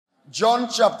John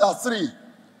chapter 3,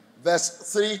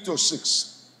 verse 3 to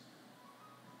 6.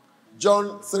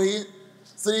 John 3,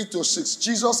 3 to 6.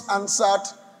 Jesus answered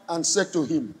and said to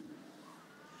him,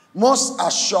 most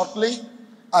assuredly,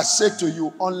 I say to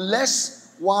you,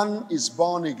 unless one is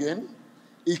born again,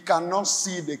 he cannot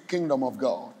see the kingdom of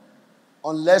God.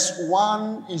 Unless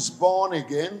one is born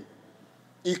again,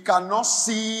 he cannot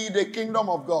see the kingdom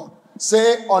of God.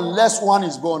 Say, unless one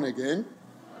is born again,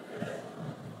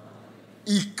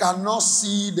 he cannot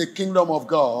see the kingdom of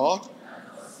God.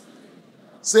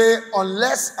 Say,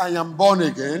 unless I am born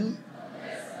again,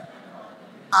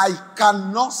 I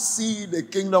cannot see the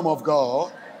kingdom of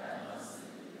God.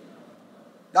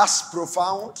 That's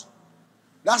profound.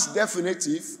 That's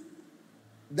definitive.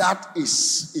 That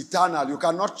is eternal. You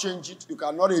cannot change it. You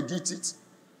cannot edit it.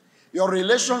 Your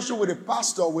relationship with a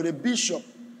pastor, with a bishop,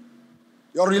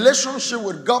 your relationship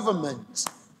with government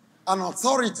and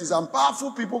authorities and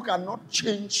powerful people cannot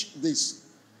change this.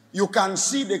 You can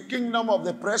see the kingdom of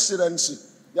the presidency.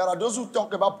 There are those who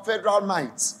talk about federal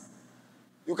might.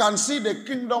 You can see the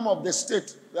kingdom of the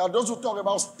state. There are those who talk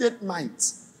about state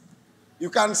might. You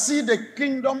can see the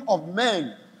kingdom of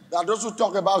men. There are those who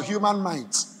talk about human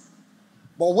might.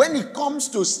 But when it comes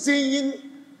to seeing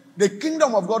the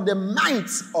kingdom of God, the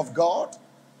might of God,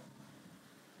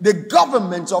 the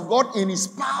government of God in his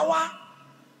power,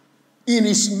 in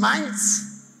his might,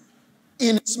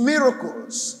 in his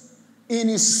miracles, in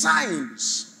his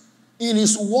signs, in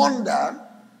his wonder,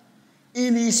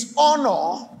 in his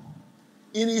honor,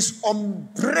 in his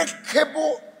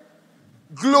unbreakable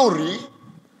glory,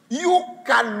 you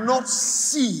cannot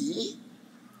see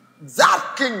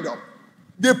that kingdom,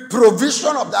 the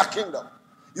provision of that kingdom.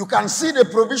 You can see the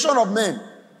provision of men.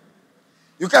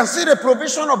 You can see the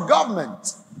provision of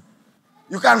government.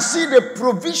 You can see the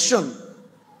provision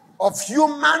of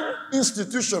human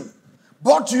institution.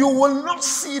 But you will not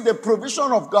see the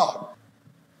provision of God.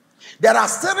 There are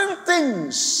certain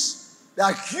things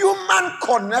that human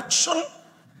connection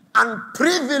and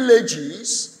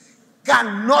privileges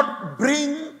cannot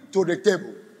bring to the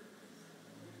table.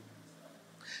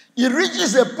 It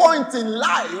reaches a point in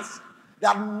life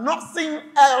that nothing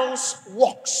else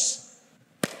works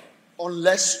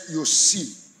unless you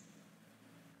see.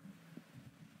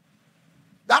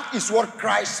 That is what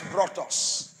Christ brought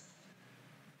us.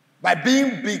 By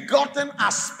being begotten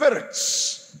as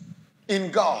spirits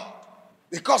in God.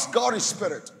 Because God is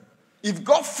spirit. If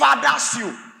God fathers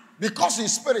you because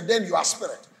he's spirit, then you are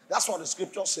spirit. That's what the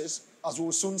scripture says, as we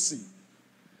will soon see.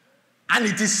 And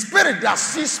it is spirit that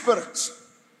sees spirit.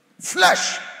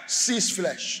 Flesh sees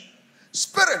flesh.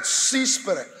 Spirit sees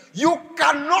spirit. You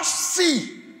cannot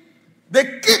see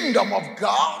the kingdom of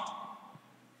God,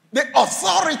 the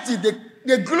authority,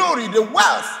 the glory, the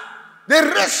wealth, the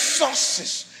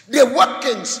resources, the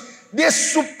workings, the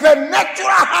supernatural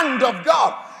hand of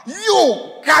God.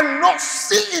 You cannot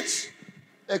see it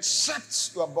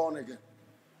except you are born again.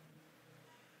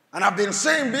 And I've been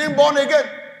saying being born again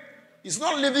is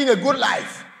not living a good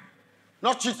life,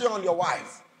 not cheating on your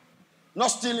wife, not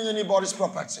stealing anybody's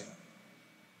property,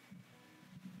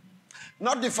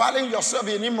 not defiling yourself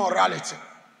in immorality,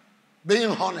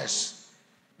 being honest.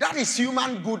 That is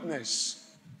human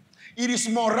goodness. It is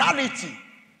morality.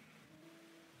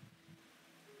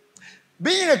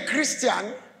 Being a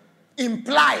Christian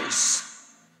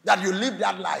implies that you live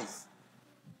that life.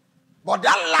 But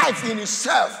that life in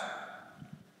itself,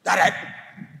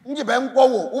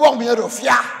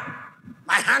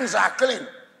 my hands are clean.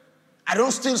 I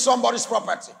don't steal somebody's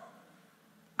property.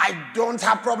 I don't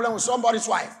have problem with somebody's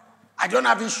wife. I don't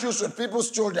have issues with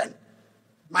people's children.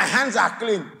 My hands are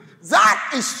clean.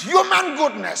 That is human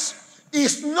goodness.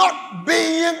 It's not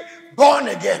being born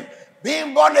again.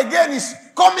 Being born again is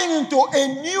coming into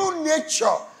a new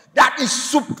nature that is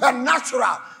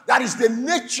supernatural. That is the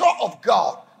nature of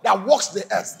God that walks the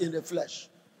earth in the flesh.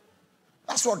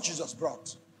 That's what Jesus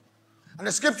brought. And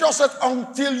the scripture says,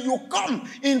 until you come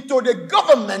into the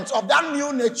government of that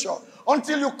new nature,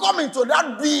 until you come into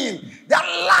that being, that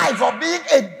life of being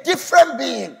a different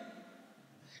being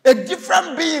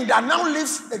that now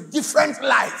lives a different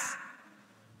life,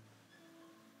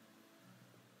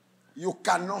 you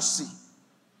cannot see.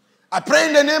 I pray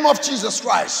in the name of Jesus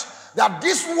Christ that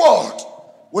this word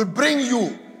will bring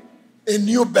you a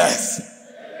new birth.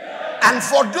 And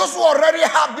for those who already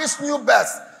have this new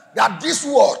birth, that this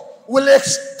word will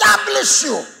establish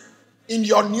you in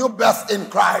your new birth in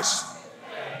Christ.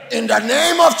 In the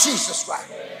name of Jesus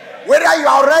Christ. Whether you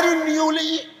are already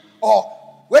newly or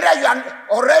whether you are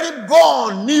already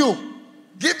born new,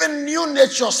 given new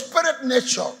nature, spirit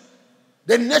nature,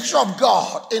 the nature of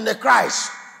God in the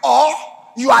Christ, or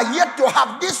you are yet to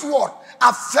have this word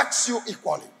affects you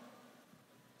equally.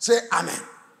 Say amen.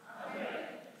 Amen.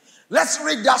 Let's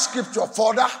read that scripture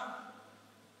further.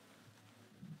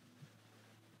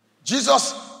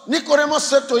 Jesus, Nicodemus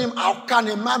said to him, how can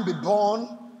a man be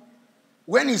born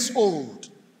when he's old?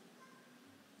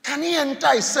 Can he enter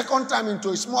a second time into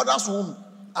his mother's womb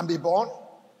and be born?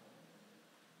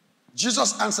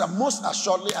 Jesus answered, most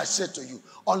assuredly I say to you,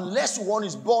 unless one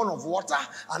is born of water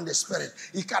and the Spirit,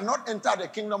 he cannot enter the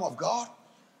kingdom of God.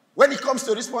 When it comes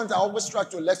to this point, I always try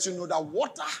to let you know that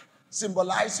water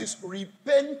symbolizes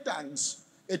repentance,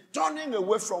 a turning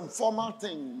away from former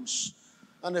things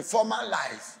and a former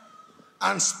life.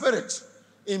 And Spirit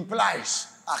implies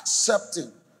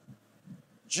accepting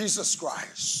Jesus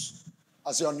Christ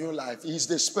as your new life. He is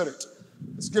the Spirit.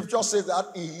 The scripture says that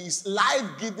he is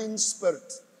life-giving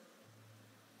Spirit.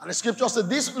 And the scripture says,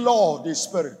 this Lord is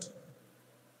Spirit.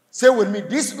 Say with me,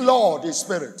 this Lord is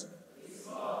Spirit.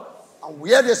 And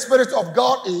where the Spirit of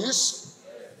God is,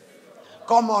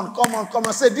 come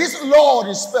on. Say, this Lord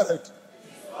is Spirit.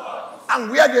 And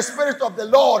where the Spirit of the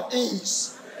Lord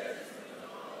is,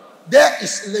 there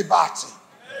is liberty.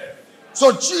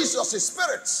 So Jesus is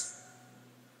Spirit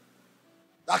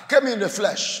that came in the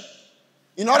flesh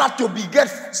in order to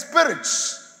beget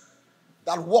spirits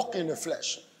that walk in the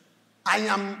flesh. I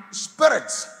am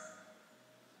Spirit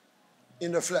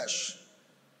in the flesh.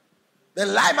 The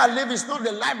life I live is not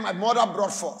the life my mother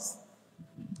brought forth.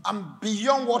 I'm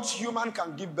beyond what human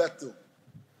can give birth to.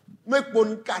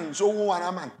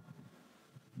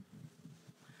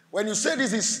 When you say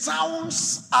this, it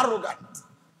sounds arrogant.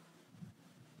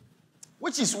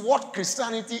 Which is what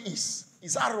Christianity is.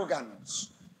 It's arrogance.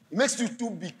 It makes you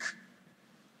too big.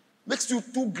 Makes you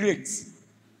too great.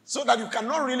 So that you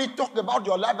cannot really talk about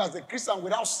your life as a Christian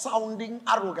without sounding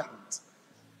arrogant.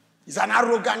 It's an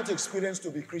arrogant experience to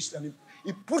be Christian.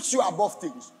 It puts you above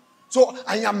things. So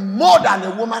I am more than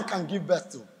a woman can give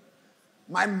birth to.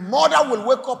 My mother will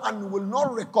wake up and will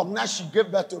not recognize she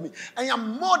gave birth to me. I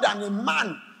am more than a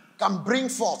man can bring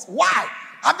forth. Why?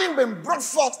 Having been brought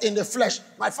forth in the flesh,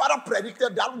 my father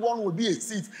predicted that one will be a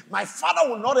thief. My father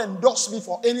will not endorse me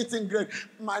for anything great.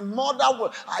 I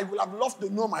will have loved to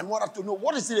know my mother, to know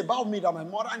what is it about me that my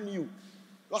mother knew.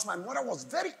 Because my mother was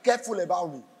very careful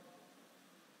about me.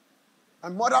 My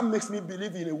mother makes me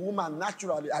believe in a woman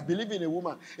naturally. I believe in a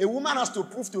woman. A woman has to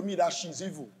prove to me that she's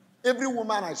evil. Every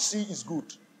woman I see is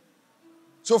good.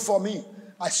 So for me,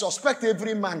 I suspect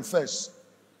every man first.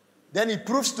 Then he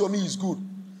proves to me he's good.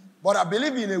 But I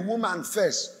believe in a woman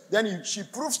first. Then she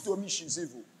proves to me she's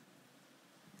evil.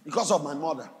 Because of my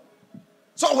mother.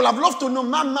 So I would have loved to know,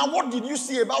 Mama, what did you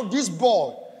see about this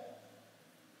boy?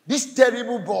 This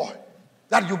terrible boy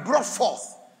that you brought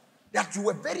forth. That you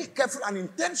were very careful and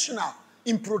intentional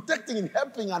in protecting, in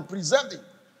helping, and preserving.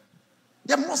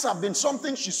 There must have been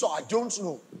something she saw. I don't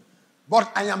know.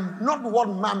 But I am not what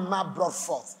Mama brought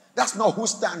forth. That's not who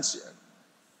stands here.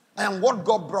 I am what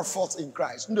God brought forth in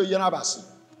Christ.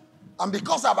 And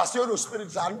because I'm a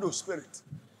spirit, I am spirit.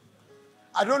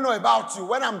 I don't know about you.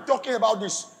 When I'm talking about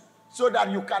this, so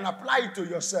that you can apply it to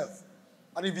yourself.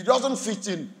 And if it doesn't fit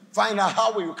in, find out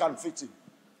how you can fit in.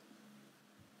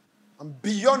 I'm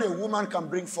beyond a woman can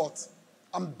bring forth.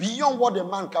 I'm beyond what a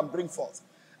man can bring forth.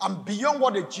 I'm beyond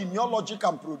what a genealogy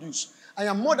can produce. I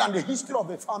am more than the history of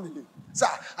a family. Sir,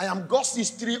 I am God's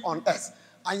history on earth.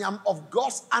 I am of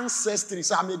God's ancestry.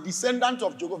 So I'm a descendant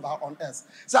of Jehovah on earth.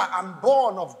 So I'm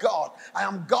born of God. I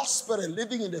am God's spirit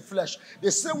living in the flesh.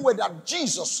 The same way that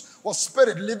Jesus was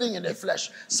spirit living in the flesh.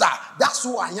 So that's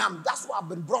who I am. That's who I've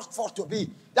been brought forth to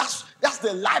be. That's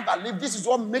the life I live. This is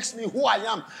what makes me who I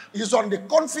am. It is on the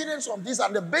confidence of this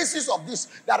and the basis of this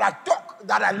that I talk,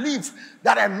 that I live,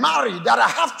 that I marry, that I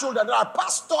have children, that I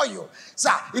pastor you. So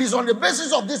it is on the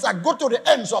basis of this I go to the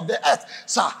ends of the earth.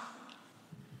 So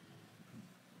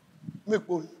Make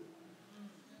bone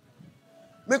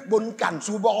can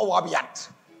subo wabiat.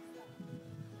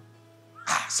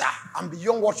 Sir, I'm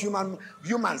beyond what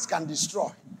humans can destroy.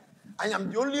 I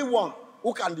am the only one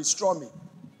who can destroy me.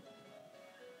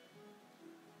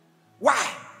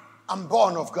 Why? I'm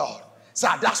born of God. Sir,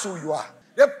 that's who you are.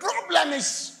 The problem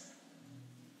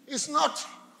is not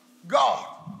God.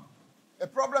 The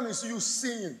problem is you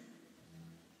seeing.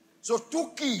 So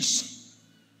 2 keys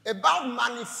about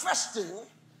manifesting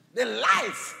the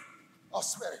life of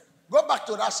spirit. Go back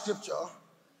to that scripture.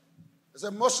 It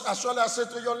says, most assuredly I say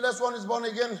to you, unless one is born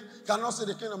again, cannot see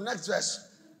the kingdom. Next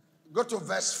verse. Go to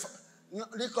verse.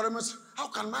 Nicodemus, how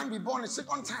can man be born a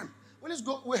second time? Will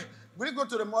you go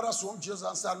to the mother's womb? Jesus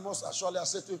answered, most assuredly I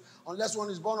say to you, unless one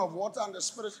is born of water and the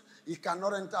spirit, he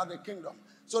cannot enter the kingdom.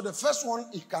 So the first one,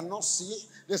 he cannot see.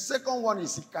 The second one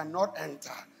is he cannot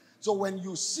enter. So when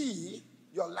you see,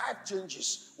 your life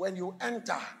changes. When you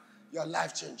enter, your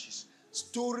life changes.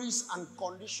 Stories and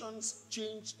conditions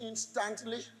change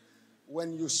instantly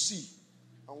when you see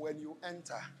and when you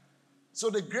enter. So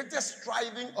the greatest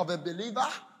striving of a believer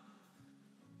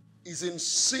is in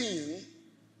seeing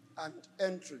and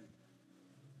entering.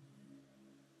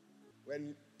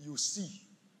 When you see,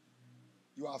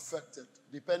 you are affected,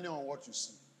 depending on what you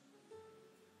see.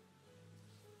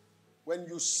 When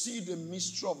you see the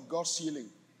mystery of God's healing,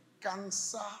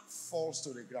 cancer falls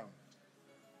to the ground.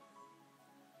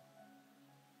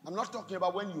 I'm not talking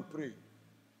about when you pray.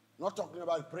 I'm not talking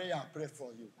about prayer I pray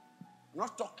for you. I'm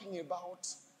not talking about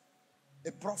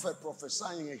a prophet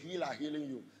prophesying, a healer healing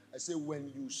you. I say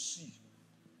when you see.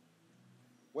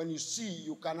 When you see,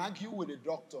 you can argue with a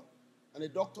doctor. And the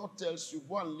doctor tells you,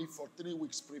 go and live for 3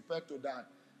 weeks, prepare to die.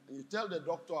 And you tell the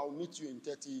doctor, I'll meet you in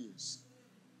 30 years.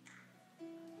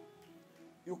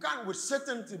 You can't with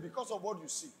certainty because of what you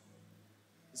see.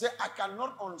 You say, I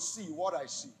cannot unsee what I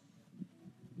see.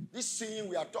 This seeing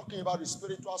we are talking about is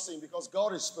spiritual seeing because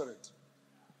God is spirit.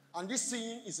 And this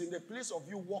seeing is in the place of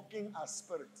you walking as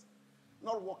spirit.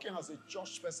 Not walking as a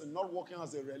church person, not walking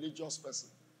as a religious person.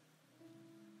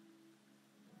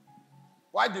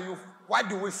 Why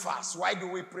do we fast? Why do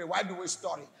we pray? Why do we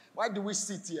study? Why do we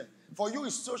sit here? For you,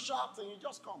 it's social thing. You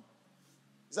just come.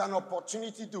 It's an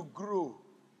opportunity to grow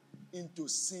into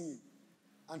seeing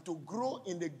and to grow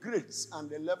in the grades and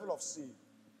the level of seeing.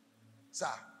 Sir,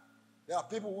 there are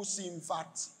people who see in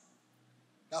fat.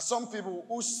 There are some people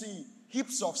who see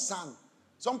heaps of sand.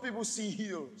 Some people see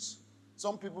hills.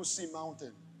 Some people see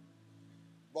mountains.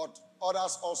 But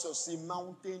others also see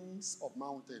mountains of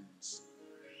mountains.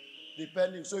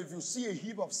 Depending. So if you see a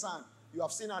heap of sand, you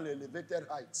have seen an elevated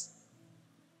height.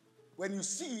 When you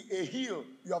see a hill,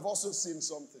 you have also seen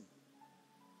something.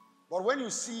 But when you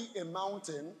see a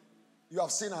mountain, you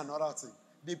have seen another thing.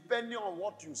 Depending on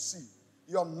what you see,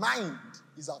 your mind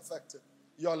is affected.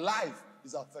 Your life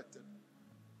is affected.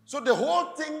 So the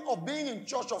whole thing of being in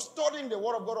church, of studying the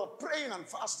Word of God, of praying and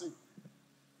fasting,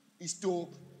 is to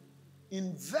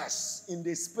invest in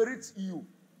the spirit you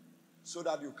so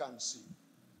that you can see.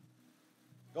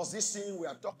 Because this thing we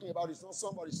are talking about is not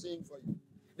somebody saying for you.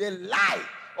 The lie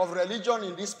of religion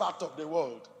in this part of the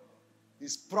world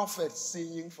is prophets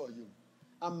saying for you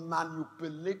and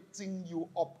manipulating you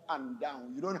up and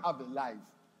down. You don't have a life.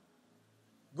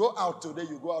 Go out today,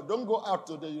 you go out. Don't go out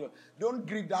today. Don't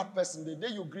greet that person. The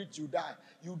day you greet, you die.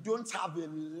 You don't have a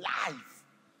life.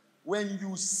 When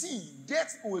you see,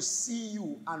 death will see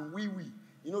you and we.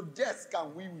 You know, death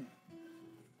can we.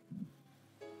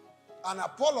 And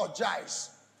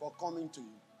apologize for coming to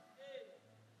you.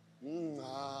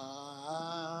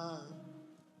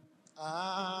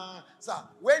 So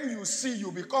when you see,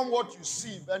 you become what you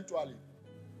see eventually.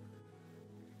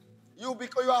 You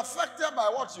are affected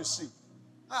by what you see.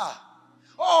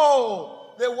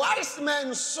 Oh, the wise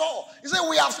men saw. He said,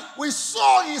 we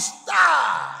saw his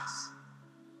stars.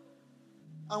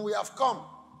 And we have come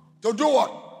to do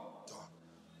what?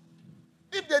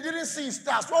 If they didn't see his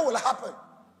stars, what will happen?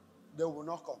 They will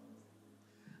not come.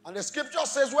 And the scripture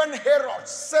says when Herod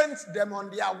sent them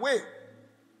on their way,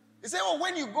 he said, oh,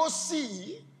 when you go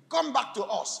see, come back to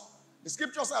us. The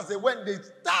scripture says they went, the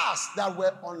stars that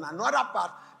were on another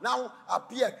path now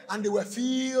appeared, and they were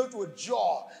filled with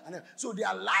joy. And so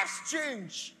their lives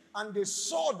changed, and they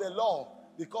saw the Lord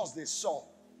because they saw.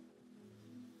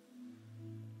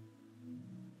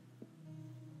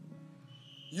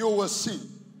 You will see.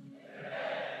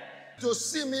 To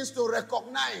see means to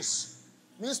recognize,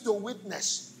 means to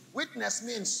witness. Witness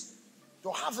means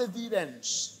to have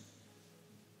evidence.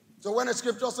 So when the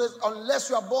scripture says, unless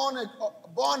you are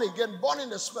born again, born in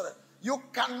the spirit, you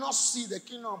cannot see the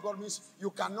kingdom of God, means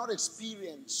you cannot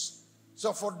experience.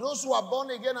 So for those who are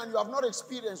born again and you have not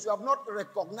experienced, you have not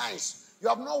recognized, you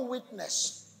have not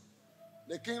witnessed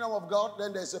the kingdom of God,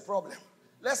 then there's a problem.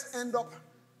 Let's end up.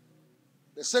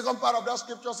 The second part of that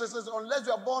scripture says, unless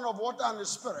you are born of water and the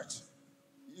spirit,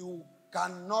 you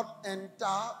cannot enter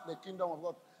the kingdom of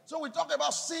God. So we talk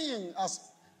about seeing as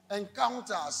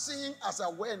encounter, seeing as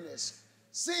awareness,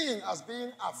 seeing as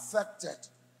being affected,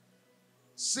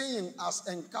 seeing as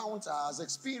encounter, as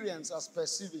experience, as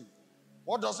perceiving.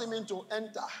 What does it mean to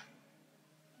enter?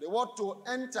 The word to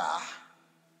enter,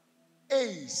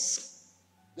 eis,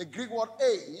 the Greek word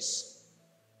eis,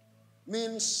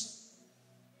 means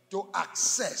to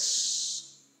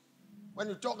access. When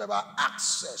you talk about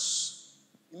access,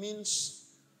 it means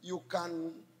you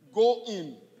can go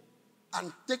in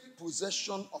and take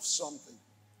possession of something.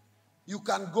 You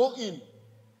can go in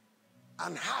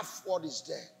and have what is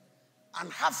there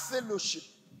and have fellowship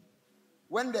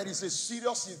when there is a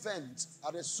serious event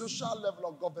at a social level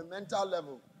or governmental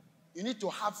level, you need to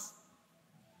have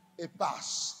a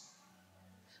pass.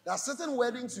 There are certain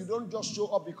weddings you don't just show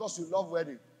up because you love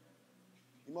wedding.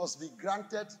 You must be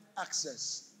granted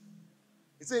access.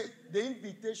 It's the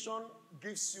invitation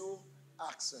gives you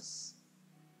access.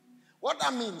 What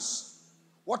that means,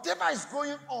 whatever is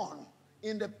going on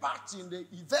in the party, in the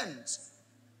event,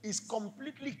 is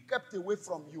completely kept away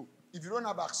from you if you don't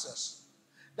have access.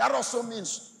 That also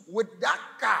means with that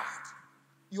card,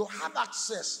 you have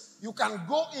access. You can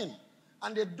go in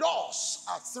and the doors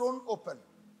are thrown open.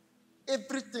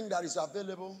 Everything that is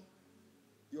available,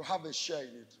 you have a share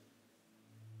in it.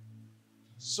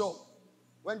 So,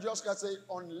 when Jesus Christ said,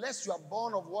 unless you are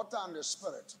born of water and the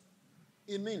Spirit,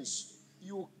 it means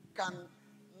you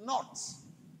cannot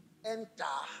enter.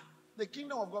 The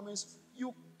kingdom of God means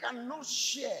you cannot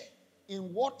share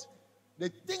in what the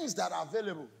things that are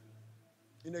available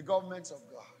in the government of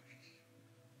God.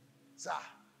 Sir,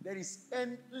 there is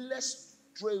endless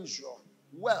treasure,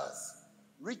 wealth,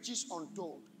 riches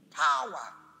untold, power,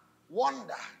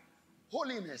 wonder,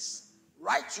 holiness,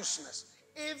 righteousness,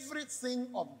 everything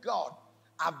of God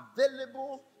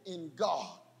available in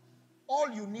God.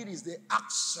 All you need is the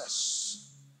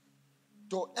access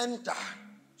to enter.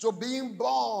 So being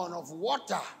born of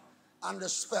water and the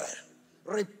Spirit,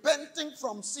 repenting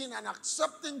from sin and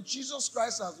accepting Jesus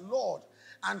Christ as Lord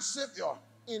and Savior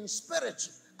in spirit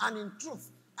and in truth,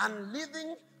 and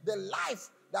living the life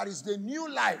that is the new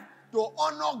life to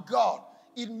honor God,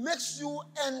 it makes you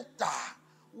enter,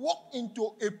 walk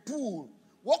into a pool,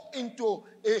 walk into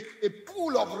a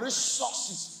pool of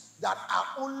resources that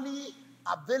are only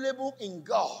available in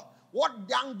God. What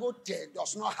Dangote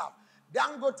does not have.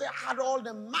 Dangote had all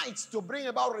the might to bring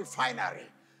about refinery.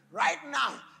 Right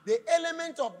now, the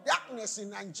element of darkness in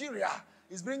Nigeria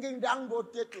is bringing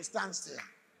Dangote to stand still.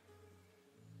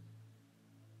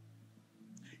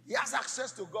 He has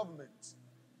access to government.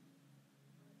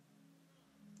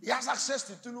 He has access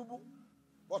to Tinubu.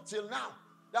 But till now,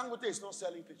 Dangote is not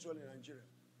selling petrol in Nigeria.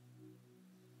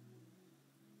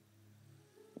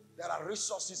 There are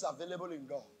resources available in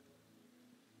God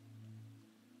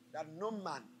that no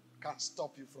man can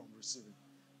stop you from receiving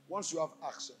once you have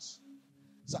access.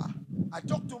 So, I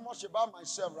talk too much about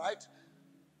myself, right?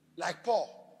 Like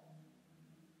Paul.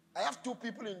 I have two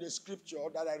people in the scripture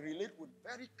that I relate with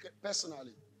very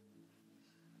personally.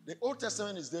 The Old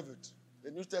Testament is David.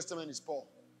 The New Testament is Paul.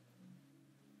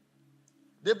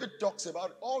 David talks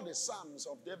about all the Psalms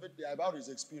of David, they are about his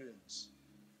experience.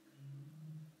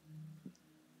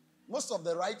 Most of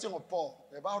the writing of Paul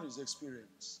is about his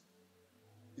experience.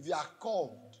 If you are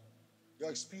called, your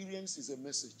experience is a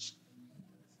message.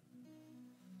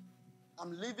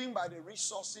 I'm living by the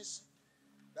resources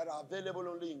that are available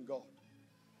only in God.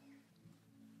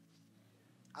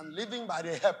 I'm living by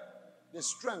the help, the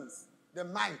strength, the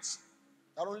might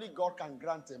that only God can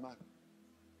grant a man.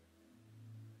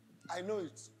 I know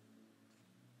it.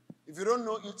 If you don't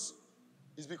know it,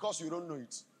 it's because you don't know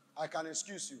it. I can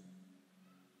excuse you.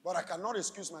 But I cannot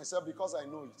excuse myself because I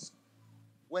know it.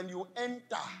 When you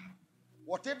enter,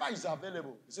 whatever is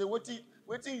available, you say,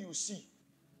 waiting you see,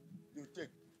 you take.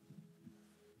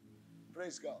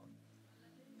 Praise God.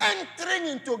 Entering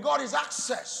into God is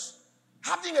access.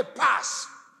 Having a pass.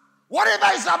 Whatever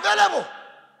is available,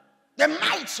 the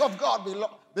might of God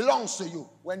belongs to you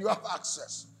when you have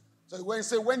access. So when you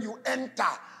say when you enter,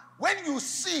 when you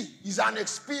see is an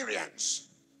experience.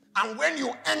 And when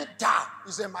you enter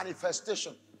is a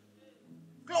manifestation.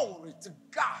 Glory to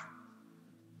God.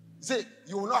 Say,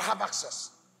 you will not have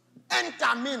access.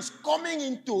 Enter means coming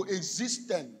into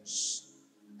existence.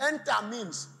 Enter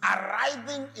means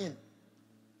arriving in.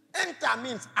 Enter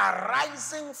means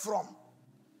arising from.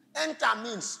 Enter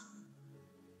means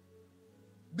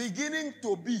beginning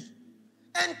to be.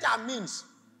 Enter means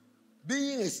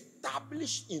being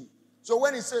established in. So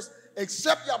when it says,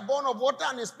 except you are born of water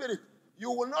and the Spirit,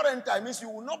 you will not enter. It means you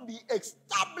will not be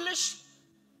established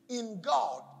in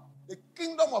God, the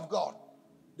kingdom of God,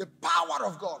 the power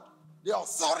of God, the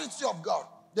authority of God,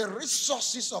 the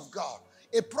resources of God.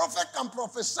 A prophet can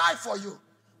prophesy for you.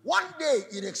 One day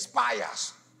it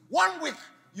expires. 1 week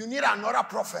you need another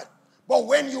prophet. But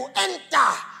when you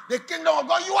enter the kingdom of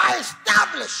God, you are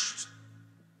established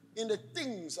in the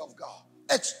things of God.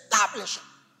 Established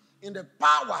in the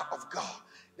power of God.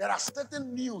 There are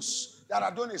certain news that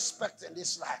I don't expect in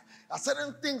this life. There are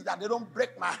certain things that they don't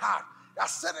break my heart. There are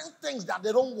certain things that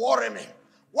they don't worry me.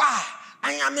 Why?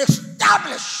 I am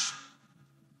established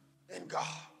in God.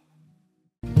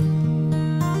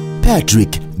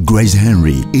 Patrick Grace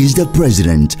Henry is the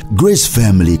president, Grace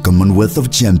Family Commonwealth of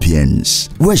Champions.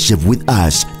 Worship with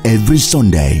us every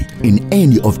Sunday in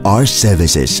any of our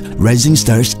services. Rising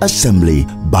Stars Assembly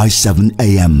by 7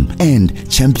 a.m. and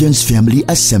Champions Family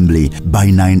Assembly by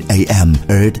 9 a.m.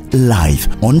 Heard live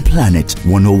on Planet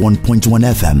 101.1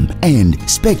 FM and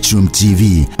Spectrum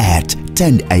TV at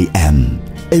 10 a.m.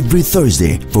 Every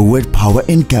Thursday for Word Power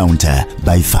Encounter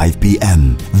by 5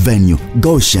 p.m. Venue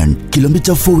Goshen,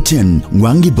 Kilometer 14,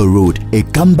 Wangiba Road,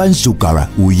 Ekamban Sukara,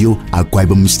 Uyo, Akwa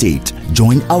Ibom State.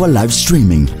 Join our live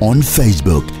streaming on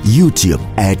Facebook, YouTube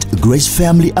at Grace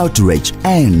Family Outreach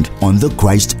and on the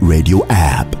Christ Radio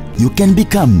app. You can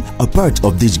become a part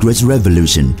of this great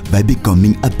revolution by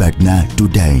becoming a partner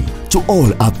today. To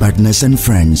all our partners and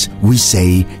friends, we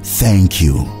say thank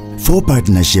you. For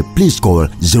partnership, please call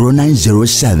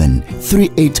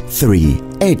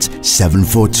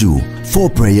 0907-383-8742. For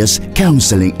prayers,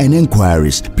 counseling, and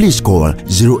inquiries, please call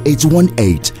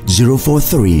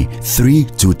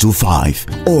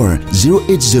 0818-043-3225 or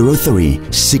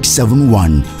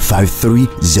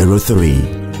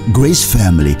 0803-671-5303. Grace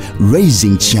Family,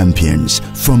 raising champions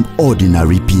from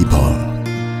ordinary people.